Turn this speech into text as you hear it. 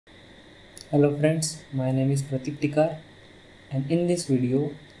Hello friends, my name is Pratik Tikar, and in this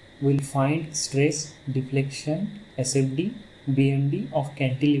video we'll find stress, deflection, SFD, BMD of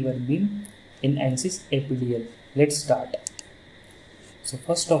cantilever beam in Ansys APDL. Let's start. So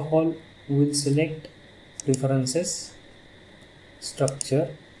first of all, we'll select preferences, structure,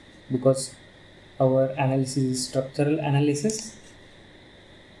 because our analysis is structural analysis,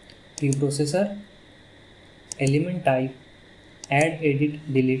 preprocessor, element type, add,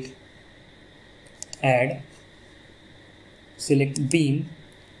 edit, delete, add, select beam.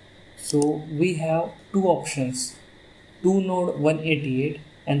 So we have two options, 2 node 188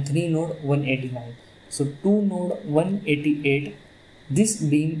 and 3 node 189. So 2 node 188, this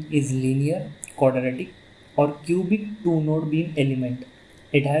beam is linear, quadratic or cubic 2 node beam element.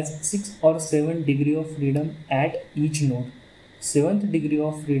 It has 6 or 7 degree of freedom at each node. 7th degree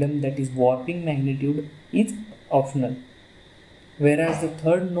of freedom, that is warping magnitude, is optional. Whereas the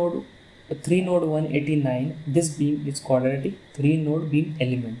 3 node 189, this beam is quadratic 3 node beam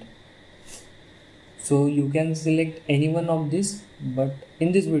element. So you can select any one of this, but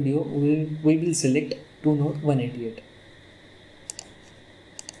in this video we will select 2 node 188.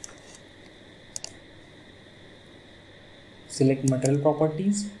 Select material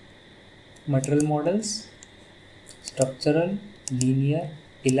properties, material models, structural, linear,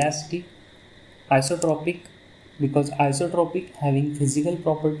 elastic, isotropic, because isotropic having physical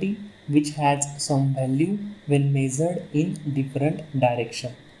property which has some value when measured in different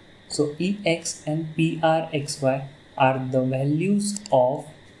direction. So Ex and PRXY are the values of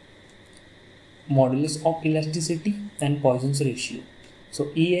modulus of elasticity and Poisson's ratio.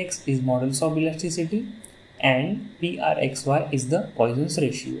 So Ex is modulus of elasticity and PRXY is the Poisson's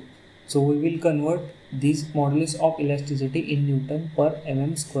ratio. So we will convert this modulus of elasticity in Newton per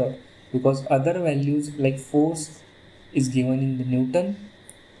mm square, because other values like force is given in the Newton,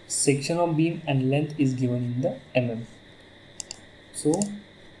 section of beam and length is given in the mm. So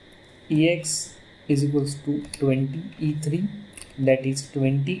Ex is equals to 20 E3, that is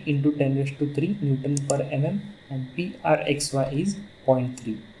 20 into 10 raised to 3 Newton per mm, and PRXY is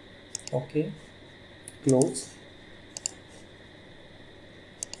 0.3. Okay, close.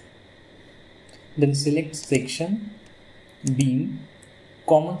 Then select section, beam,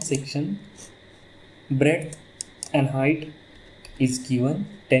 common section, breadth and height is given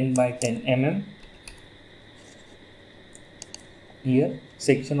 10 by 10 mm. Here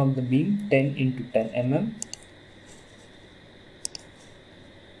section of the beam 10 into 10 mm.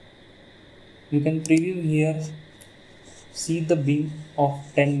 You can preview here, see the beam of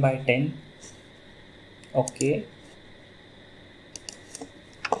 10 by 10. Okay.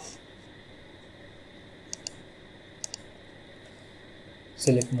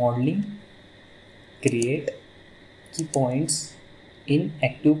 Select modeling, create key points in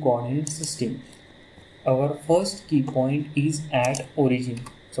active coordinate system. Our first key point is at origin.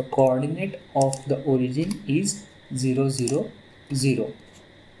 So coordinate of the origin is 0, 0, 0.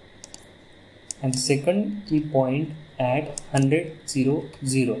 And second key point at 100, 0,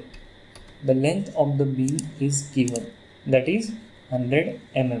 0. The length of the beam is given, that is 100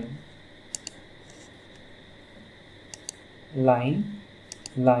 mm. Line,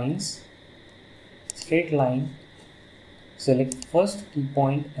 lines, straight line. Select first key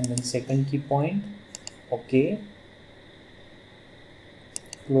point and then second key point. Okay.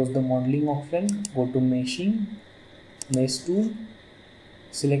 Close the modeling option, go to meshing, mesh tool,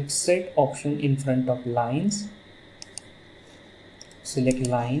 select set option in front of lines, select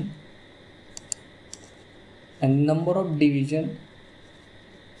line, and number of division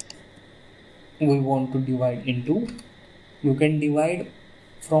we want to divide into. You can divide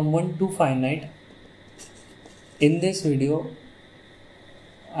from 1 to finite. In this video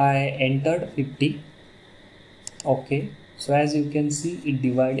I entered 50. Okay, so as you can see, it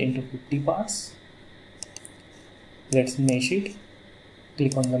divides into 50 parts. Let's mesh it.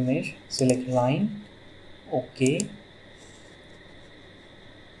 Click on the mesh, select line. Okay.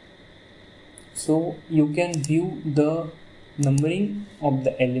 So you can view the numbering of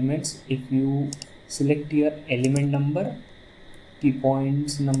the elements if you select your element number, key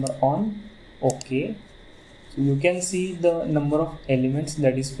points number on. Okay. So you can see the number of elements,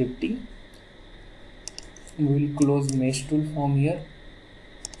 that is 50. We will close mesh tool from here.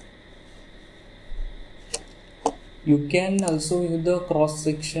 You can also use the cross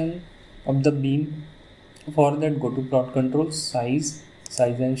section of the beam. For that, go to plot control, size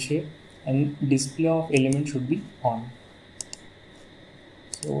and shape, and display of element should be on.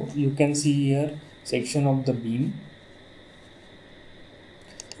 So you can see here section of the beam.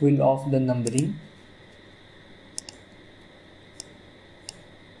 We'll off the numbering.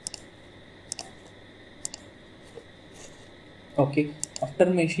 Okay, after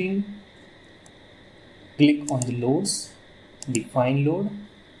meshing, click on the loads, define load,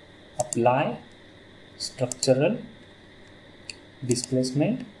 apply structural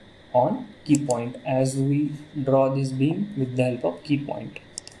displacement on key point, as we draw this beam with the help of key point.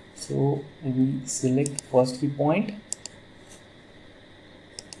 So we select first key point,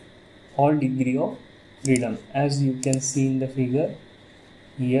 all degree of freedom. As you can see in the figure,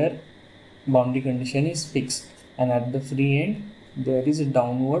 here boundary condition is fixed, and at the free end there is a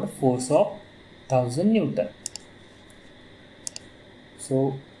downward force of 1000 Newton.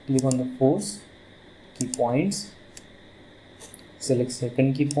 So click on the force, key points, select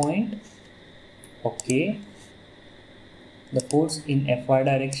second key point. Okay, the force in FY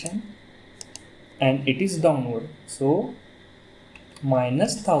direction, and it is downward, so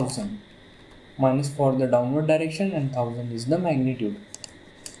minus 1000, minus for the downward direction and 1000 is the magnitude.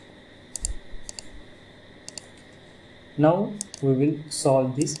 Now we will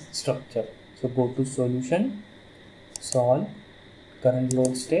solve this structure. So go to solution, solve, current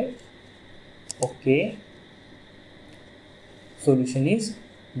load state. Okay, solution is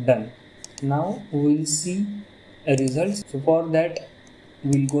done. Now we will see a result. So for that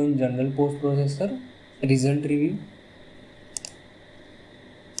we will go in general post processor, result review.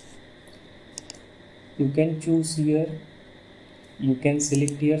 You can choose here, you can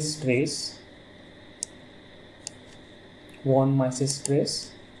select here stress, von Mises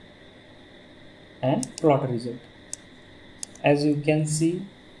stress, and plot result. As you can see,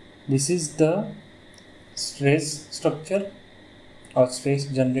 this is the stress structure or stress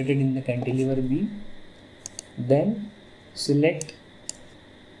generated in the cantilever beam. Then select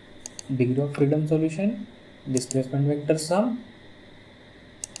degree of freedom solution, displacement vector sum.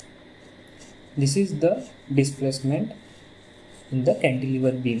 This is the displacement in the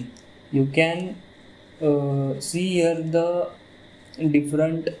cantilever beam. You can see here the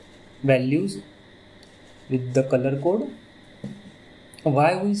different values with the color code.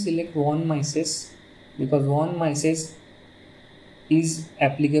 Why we select von Mises? Because von Mises is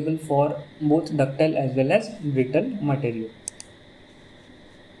applicable for both ductile as well as brittle material.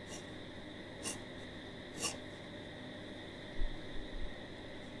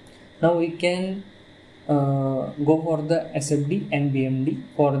 Now we can go for the SFD and BMD.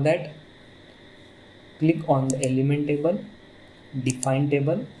 For that, click on the element table, define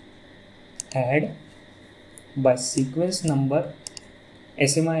table, add by sequence number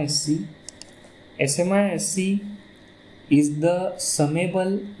SMISC. SMISC is the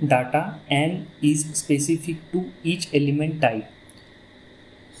summable data and is specific to each element type.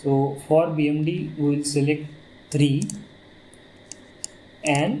 So for BMD we will select 3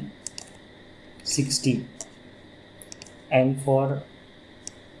 and 60, and for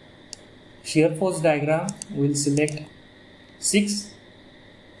shear force diagram we will select 6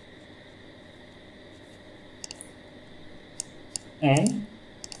 and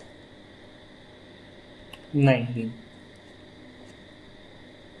 19.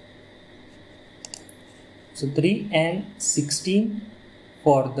 So 3 and 16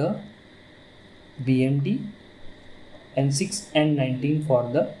 for the BMD and 6 and 19 for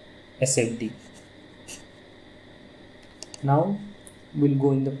the SFD. Now we'll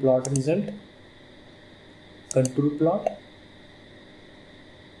go in the plot result, contour plot,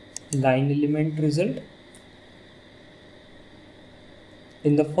 line element result.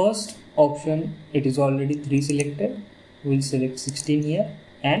 In the first option it is already 3 selected. We'll select 16 here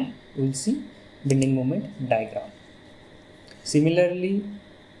and we'll see bending moment diagram. Similarly,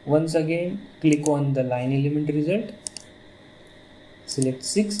 once again click on the line element result, select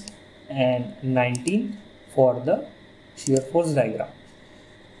 6 and 19 for the shear force diagram.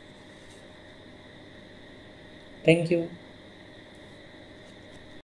 Thank you.